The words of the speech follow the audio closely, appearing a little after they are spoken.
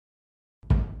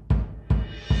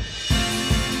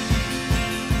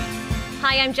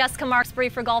Hi, I'm Jessica Marksbury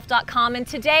for Golf.com, and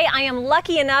today I am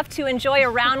lucky enough to enjoy a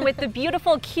round with the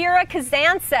beautiful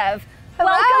Kazantsev.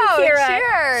 Welcome, Kira.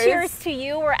 Cheers. Cheers to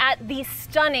you. We're at the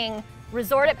stunning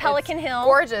resort at Pelican Hill.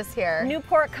 Gorgeous here.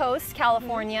 Newport Coast,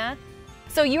 California.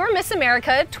 So you were Miss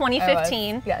America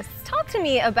 2015. Yes. Talk to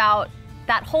me about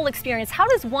that whole experience. How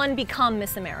does one become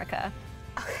Miss America?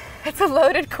 It's a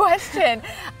loaded question.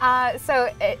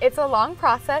 It's a long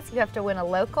process. You have to win a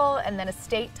local and then a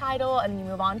state title, and you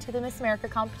move on to the Miss America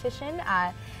competition.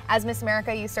 As Miss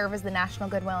America, you serve as the National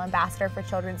Goodwill Ambassador for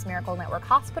Children's Miracle Network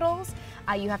Hospitals.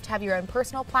 You have to have your own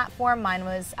personal platform. Mine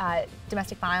was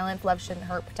domestic violence, love shouldn't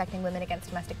hurt, protecting women against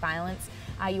domestic violence.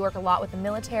 You work a lot with the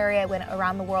military. I went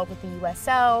around the world with the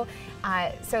USO.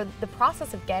 So the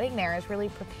process of getting there is really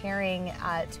preparing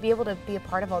to be able to be a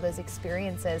part of all those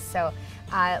experiences. So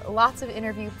lots of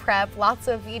interview prep, lots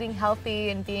of eating healthy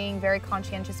and being very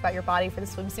conscientious about your body for the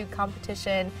swimsuit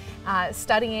competition,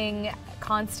 studying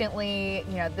constantly,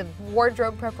 you know, the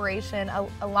wardrobe preparation.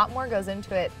 A lot more goes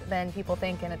into it than people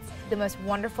think, and it's the most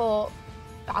wonderful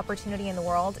opportunity in the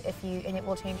world and it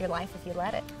will change your life if you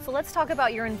let it. So let's talk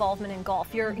about your involvement in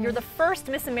golf. You're the first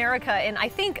Miss America in, I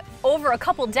think, over a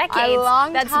couple decades a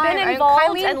long that's time. been involved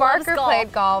Eileen and Barker loves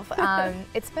played golf.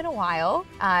 It's been a while.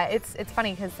 It's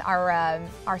funny because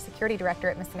our security director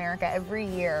at Miss America every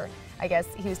year, I guess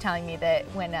he was telling me that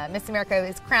when Miss America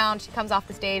is crowned, she comes off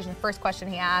the stage and the first question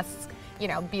he asks, you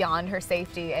know, beyond her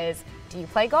safety is, do you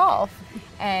play golf?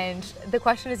 And the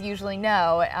question is usually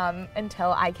no,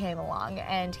 until I came along.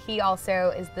 And he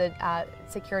also is the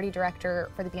security director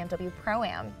for the BMW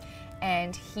Pro-Am.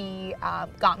 And he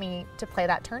got me to play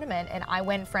that tournament. And I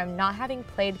went from not having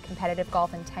played competitive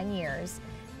golf in 10 years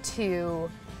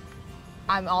to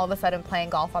I'm all of a sudden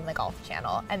playing golf on the Golf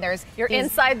Channel, and you're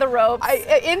inside the ropes.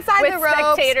 Inside with the ropes.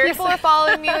 Spectators. People are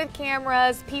following me with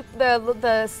cameras.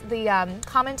 The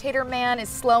commentator man is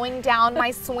slowing down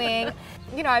my swing.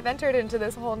 You know, I've entered into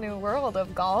this whole new world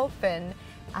of golf and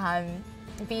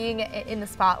being in the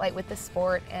spotlight with the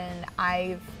sport, and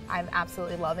I'm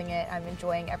absolutely loving it. I'm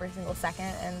enjoying every single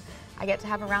second, and I get to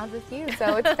have a round with you,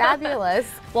 so it's fabulous.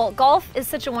 Well, golf is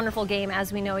such a wonderful game,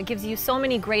 as we know. It gives you so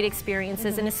many great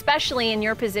experiences, and especially in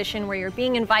your position where you're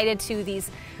being invited to these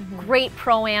great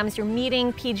pro-ams, you're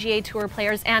meeting PGA Tour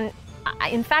players, and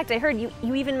in fact, I heard you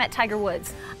even met Tiger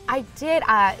Woods. I did.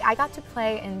 I got to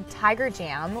play in Tiger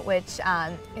Jam, which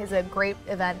is a great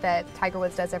event that Tiger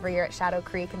Woods does every year at Shadow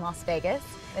Creek in Las Vegas.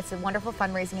 It's a wonderful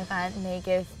fundraising event, and they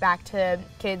give back to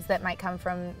kids that might come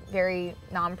from very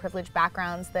non-privileged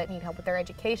backgrounds that need help with their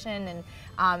education,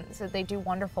 and so they do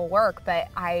wonderful work. But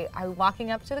I was walking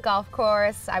up to the golf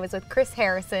course. I was with Chris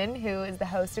Harrison, who is the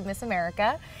host of Miss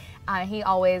America. He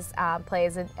always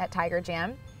plays at Tiger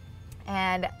Jam.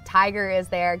 And Tiger is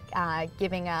there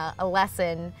giving a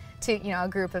lesson to, you know, a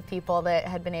group of people that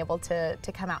had been able to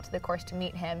come out to the course to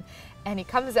meet him. And he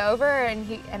comes over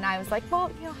and I was like,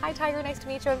 well, you know, hi Tiger, nice to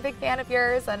meet you. I'm a big fan of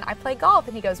yours and I play golf.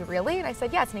 And he goes, really? And I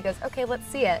said, yes. And he goes, okay, let's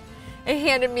see it. And he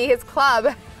handed me his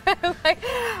club. I'm like,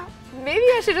 maybe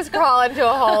I should just crawl into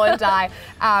a hole and die.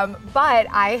 But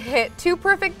I hit 2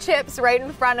 perfect chips right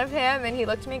in front of him, and he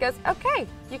looked at me and goes, okay,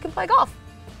 you can play golf.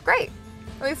 Great.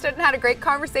 We stood and had a great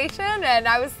conversation, and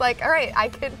I was like, all right, I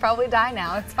could probably die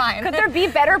now. It's fine. Could there be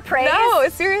better praise? No,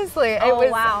 seriously. Oh, it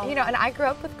was, wow. You know, and I grew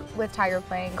up with Tiger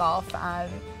playing golf.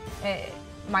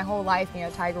 My whole life, you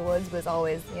know, Tiger Woods was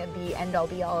always, you know, the end-all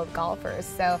be-all of golfers.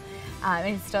 So, and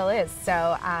he still is.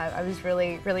 So I was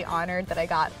really, really honored that I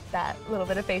got that little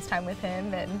bit of FaceTime with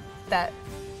him and that,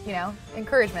 you know,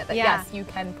 encouragement that yes, you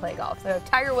can play golf. So if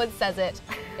Tiger Woods says it,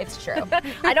 it's true.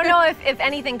 I don't know if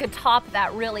anything could top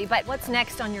that really, but what's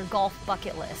next on your golf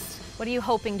bucket list? What are you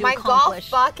hoping to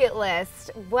accomplish? My golf bucket list?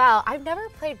 Well, I've never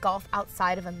played golf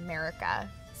outside of America.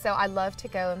 So I'd love to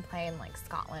go and play in like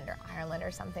Scotland or Ireland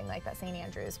or something like that. St.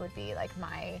 Andrews would be like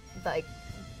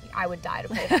I would die to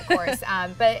play that course.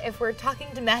 But if we're talking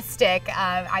domestic,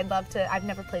 I'd love to. I've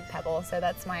never played Pebble, so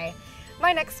that's my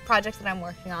next project that I'm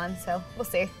working on, so we'll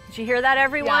see. Did you hear that,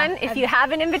 everyone? Yeah, if you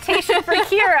have an invitation for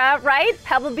Kira, right?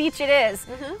 Pebble Beach it is.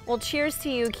 Well, cheers to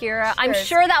you, Kira. Cheers. I'm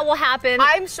sure that will happen.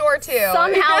 I'm sure too.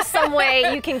 Somehow, some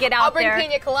way, you can get out there. I'll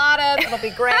bring pina coladas. It'll be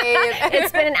great.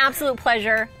 It's been an absolute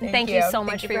pleasure. Thank you so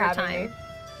much for your time. Me.